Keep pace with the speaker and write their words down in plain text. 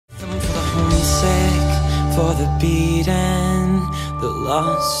For the beaten, the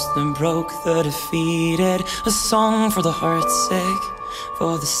lost, the broke, the defeated. A song for the heartsick,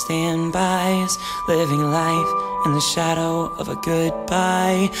 for the standbys, living life in the shadow of a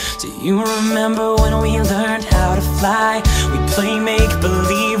goodbye. Do you remember when we learned how to fly? We'd play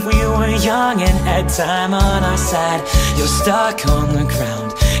make-believe, we were young and had time on our side. You're stuck on the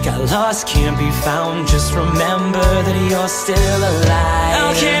ground, got lost, can't be found. Just remember that you're still alive.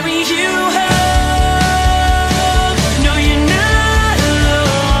 I'll carry you home. No, you're not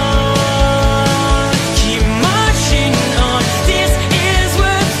alone. Keep marching on. This is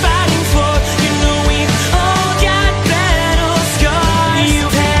worth fighting for. You know we've all got battle scars.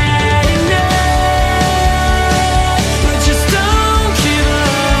 You've had enough, but just don't give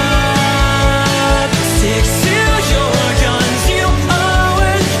up. Stick to your guns. You are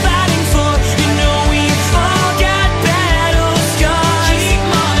worth fighting for. You know we've all got battle scars. Keep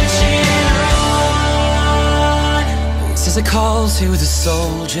marching on. This is a call to the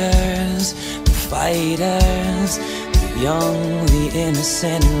soldiers, the fighters, the young, the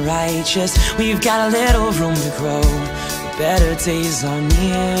innocent and righteous. We've got a little room to grow, the better days are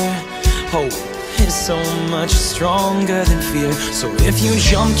near. Hope is so much stronger than fear. So if you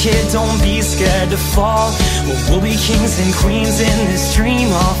jump, kid, don't be scared to fall. We'll be kings and queens in this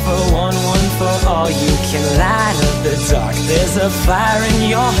dream. All for one, one for all. You can light up the dark. There's a fire in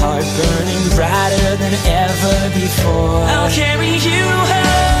your heart burning brighter than ever before. I'll carry you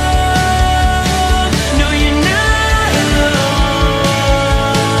home. No, you're not alone.